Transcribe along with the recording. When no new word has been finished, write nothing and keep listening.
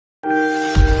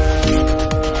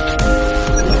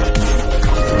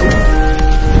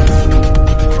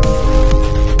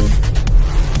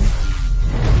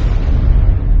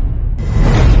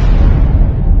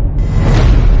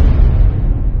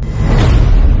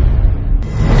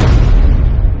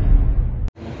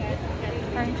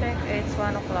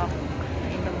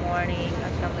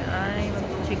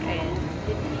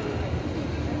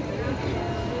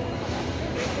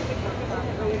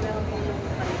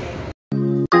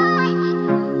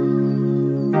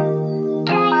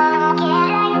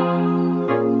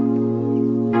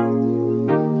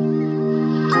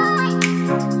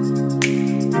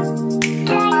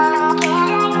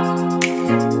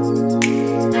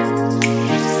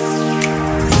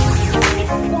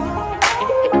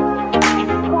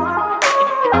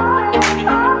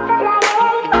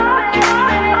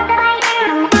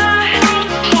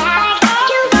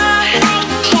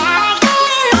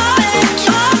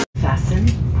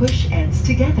push ends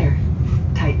together.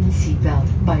 Tighten seatbelt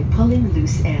by pulling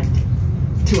loose end.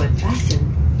 To unfasten,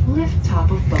 lift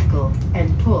top of buckle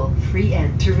and pull free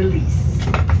end to release.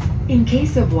 In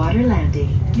case of water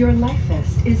landing, your life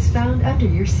vest is found under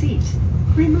your seat.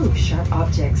 Remove sharp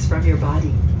objects from your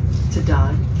body. To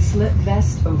don, slip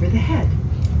vest over the head.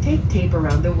 Take tape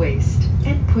around the waist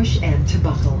and push end to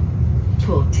buckle.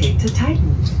 Pull tape to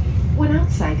tighten. When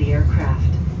outside the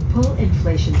aircraft, pull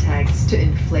inflation tags to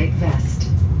inflate vest.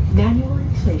 Manual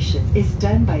inflation is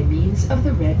done by means of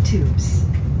the red tubes.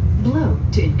 Blow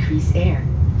to increase air,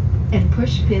 and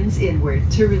push pins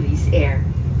inward to release air.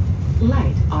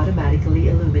 Light automatically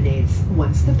illuminates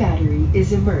once the battery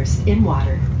is immersed in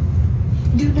water.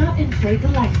 Do not inflate the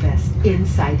life vest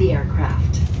inside the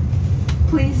aircraft.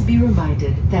 Please be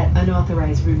reminded that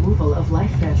unauthorized removal of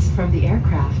life vests from the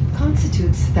aircraft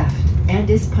constitutes theft and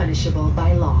is punishable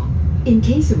by law. In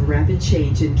case of rapid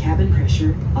change in cabin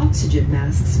pressure, oxygen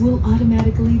masks will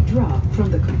automatically drop from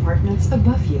the compartments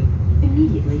above you.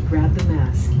 Immediately grab the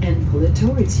mask and pull it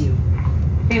towards you.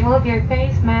 Remove your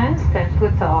face mask and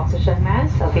put the oxygen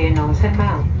mask over your nose and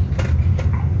mouth.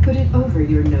 Put it over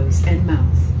your nose and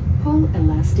mouth. Pull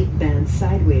elastic band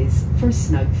sideways for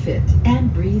snug fit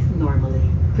and breathe normally.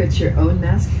 Put your own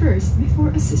mask first before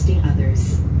assisting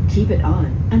others. Keep it on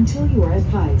until you are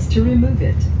advised to remove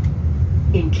it.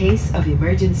 In case of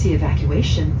emergency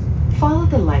evacuation, follow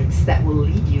the lights that will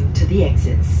lead you to the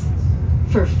exits.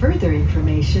 For further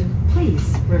information, please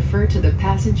refer to the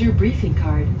passenger briefing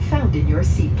card found in your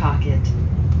seat pocket.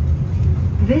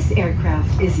 This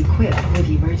aircraft is equipped with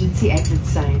emergency exit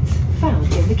signs found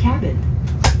in the cabin.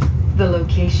 The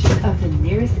location of the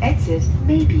nearest exit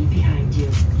may be behind you.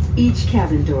 Each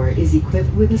cabin door is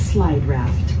equipped with a slide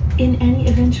raft. In any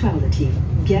eventuality,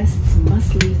 guests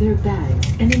must leave their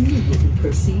bags and immediately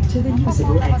proceed to the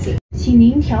usable exit. 请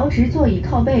您调直座椅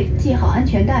靠背，系好安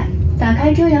全带，打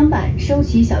开遮阳板，收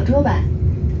起小桌板。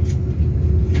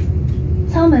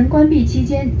舱门关闭期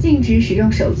间，禁止使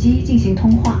用手机进行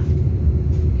通话。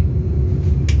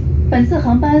本次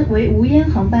航班为无烟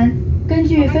航班。 根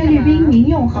据菲律宾民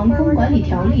用航空管理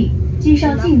条例，机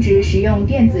上禁止使用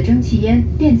电子蒸汽烟、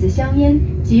电子香烟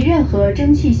及任何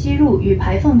蒸汽吸入与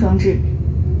排放装置。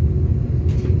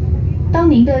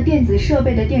当您的电子设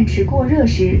备的电池过热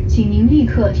时，请您立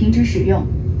刻停止使用，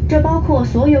这包括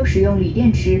所有使用锂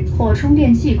电池或充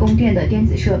电器供电的电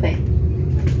子设备。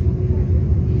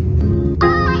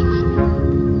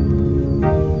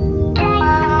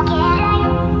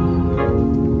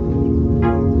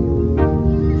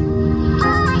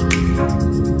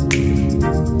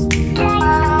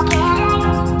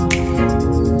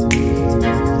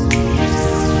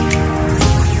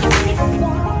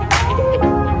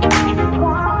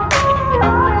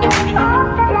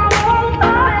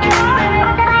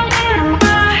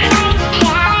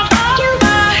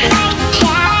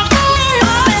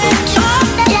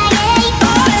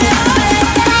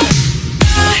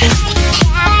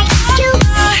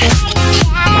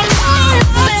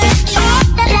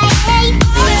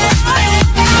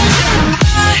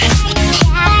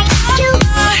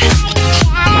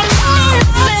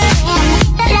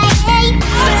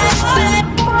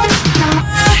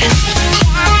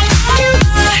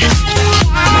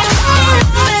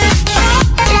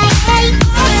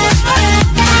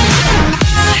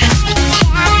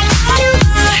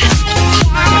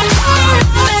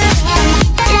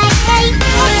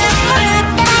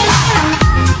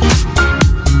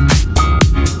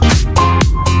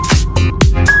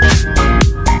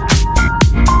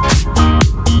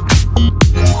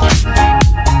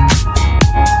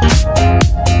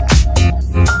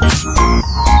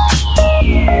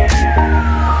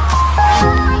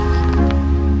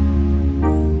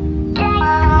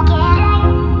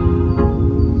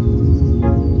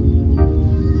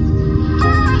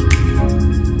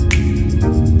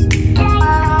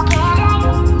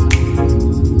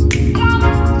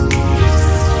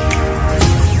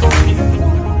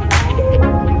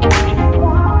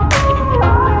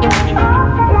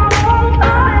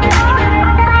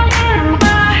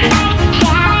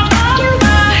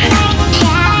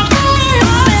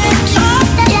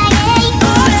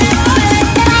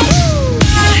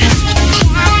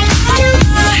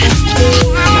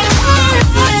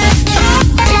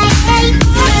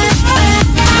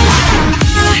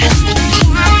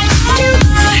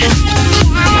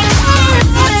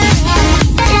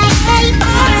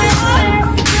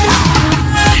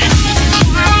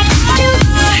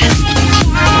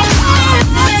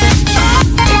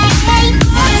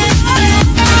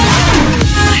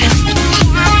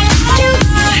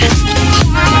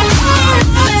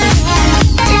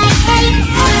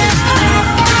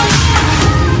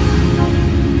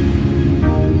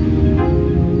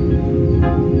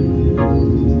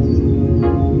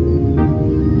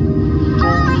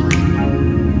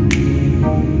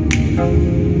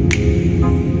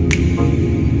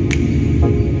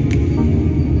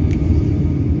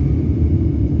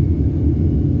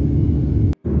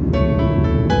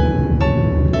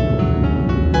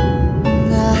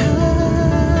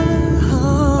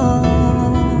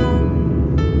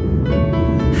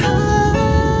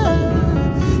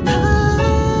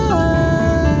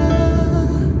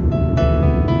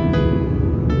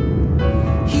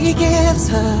gives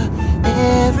her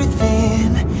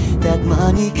everything that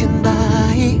money can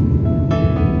buy.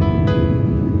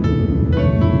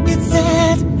 It's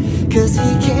sad, cause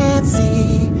he can't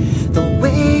see the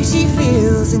way she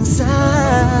feels inside.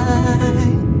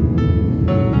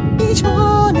 Each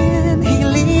morning he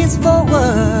leaves for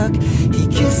work, he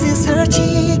kisses her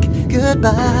cheek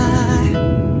goodbye.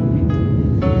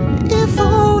 If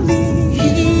only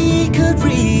he could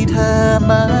read her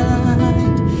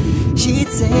mind, she'd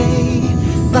say,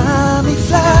 buy me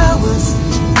flowers,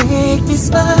 make me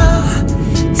smile,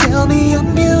 tell me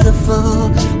I'm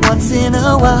beautiful once in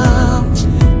a while.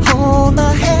 Hold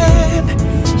my hand,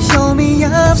 show me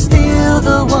I'm still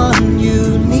the one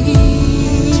you need.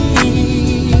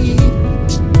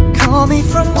 Call me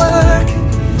from work,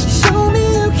 show me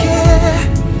you care.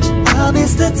 I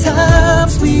miss the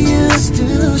times we used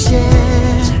to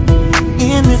share.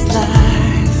 In this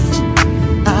life,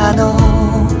 I know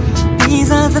these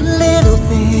are the little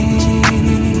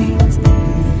things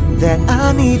that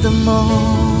I need the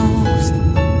most.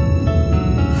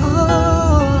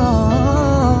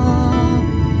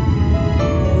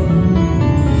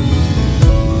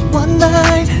 One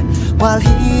night, while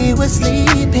he was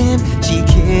sleeping, she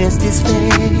kissed his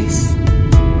face.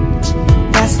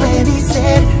 That's when he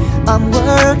said, I'm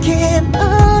working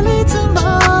early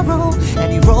tomorrow,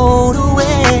 and he rode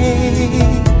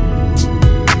away.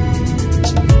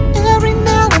 Every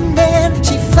now and then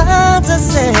she finds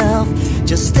herself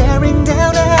just staring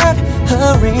down at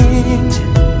her ring.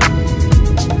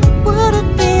 Would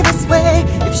it be this way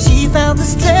if she found the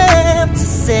strength to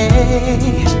say,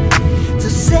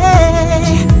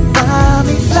 buy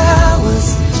me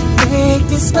flowers, make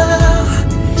me smile,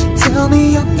 tell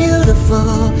me I'm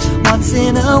beautiful once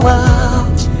in a while.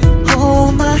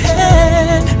 Hold my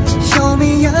hand, show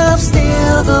me I'm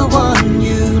still the one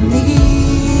you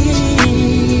need.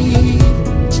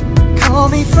 Call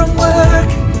me from work,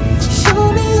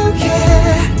 show me you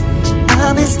care.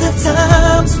 I miss the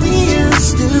times we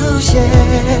used to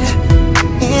share.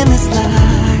 In this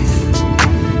life,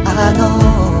 I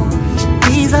know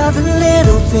these are the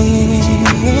little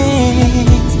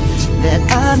things that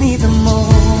I need the most.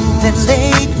 Then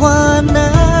late one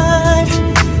night,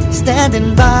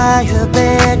 standing by her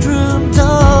bedroom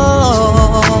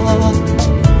door,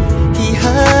 he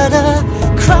heard her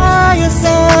cry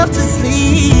herself to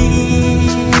sleep.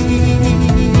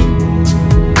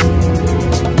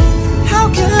 How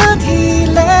could he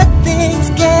let things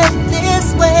get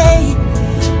this way?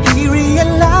 He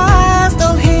realized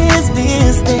all his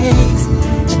mistakes,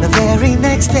 and the very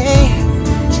next day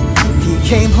he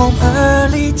came home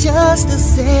early just to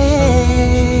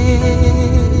say,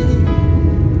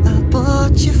 I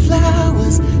bought you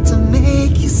flowers to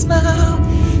make you smile.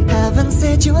 Haven't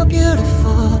said you're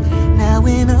beautiful now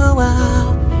in a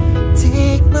while.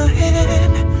 Take my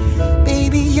hand,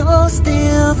 baby, you're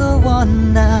still the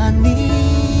one I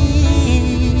need.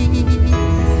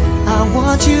 I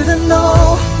want you to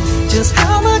know just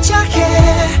how much I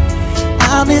care.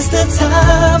 I miss the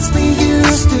times we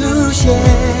used to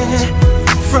share.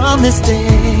 From this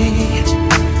day,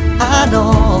 I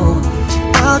know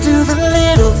I'll do the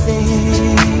little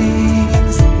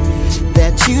things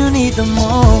that you need the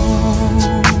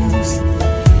most.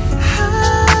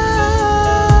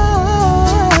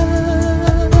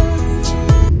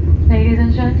 Ladies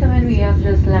and gentlemen, we have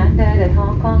just landed at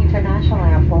Hong Kong International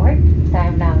Airport.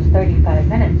 Time now is 35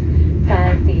 minutes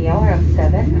past the hour of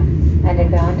 7, and the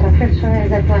ground temperature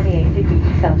is at 28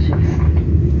 degrees Celsius.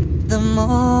 The most.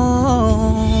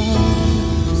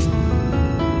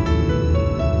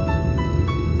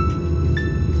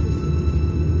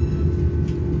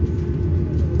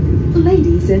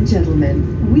 Ladies and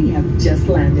gentlemen, we have just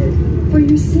landed. For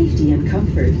your safety and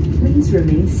comfort, please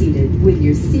remain seated with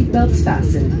your seatbelts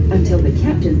fastened until the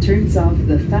captain turns off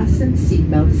the fasten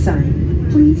seatbelt sign.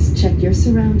 Please check your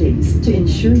surroundings to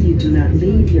ensure you do not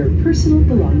leave your personal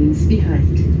belongings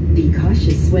behind. Be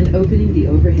cautious when opening the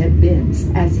overhead bins,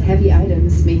 as heavy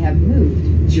items may have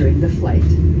moved during the flight.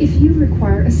 If you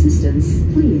require assistance,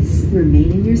 please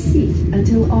remain in your seat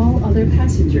until all other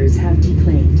passengers have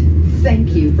deplaned.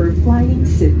 Thank you for flying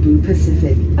Cebu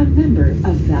Pacific, a member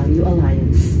of Value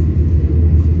Alliance.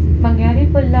 Mangyari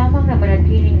po lamang na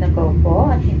manatiling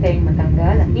nakaupo at hintayin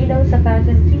matanggal ang ilaw sa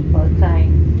fasten seatbelt sign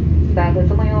bago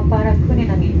tumayo para kunin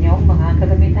ang inyong mga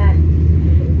kagamitan.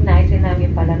 Naisin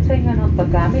namin palang sa inyo ng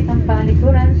paggamit ng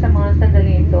palikuran sa mga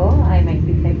sandali ito ay may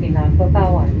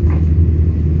pinagbabawal.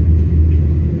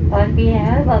 On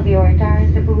behalf of your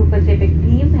entire Cebu Pacific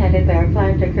team, headed by our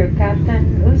flight crew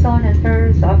captain, Luzon and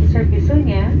First Officer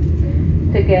Bisunya,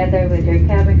 together Together with your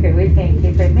cabin crew, we thank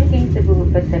you for making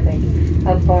Cebu Pacific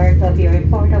a part of your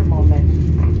important moments.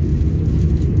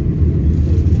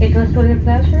 It was truly a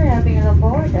pleasure having you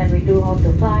aboard, and we do hope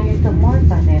to fly you to more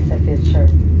fun in the future.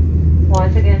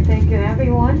 Once again, thank you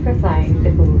everyone for flying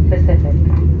Cebu Pacific.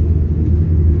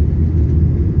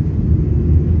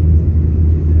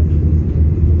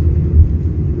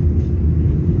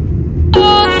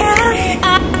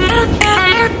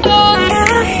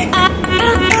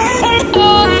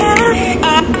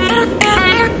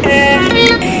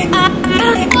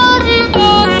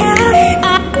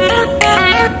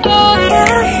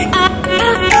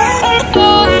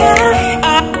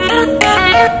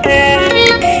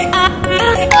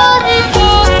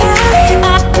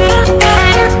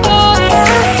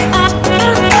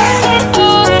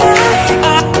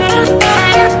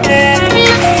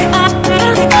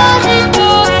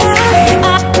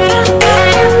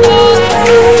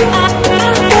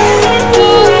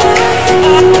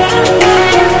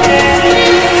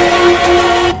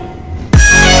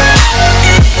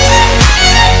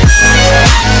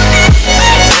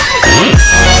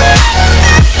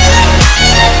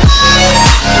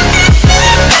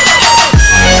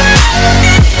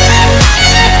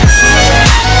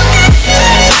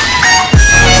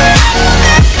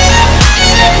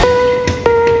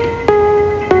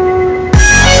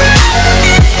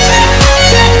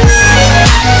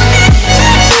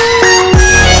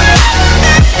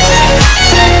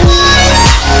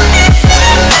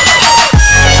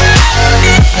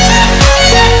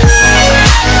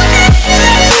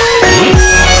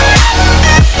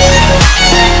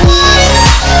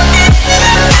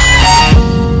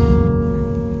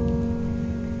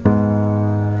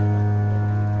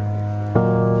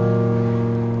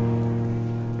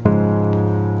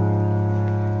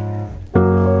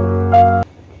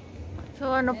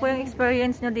 Ano po yung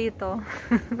experience nyo dito?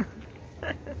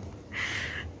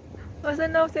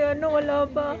 Asan na si ano? Wala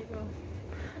pa.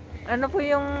 Ano po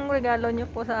yung regalo nyo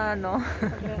po sa ano?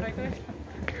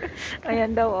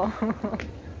 Ayan daw oh.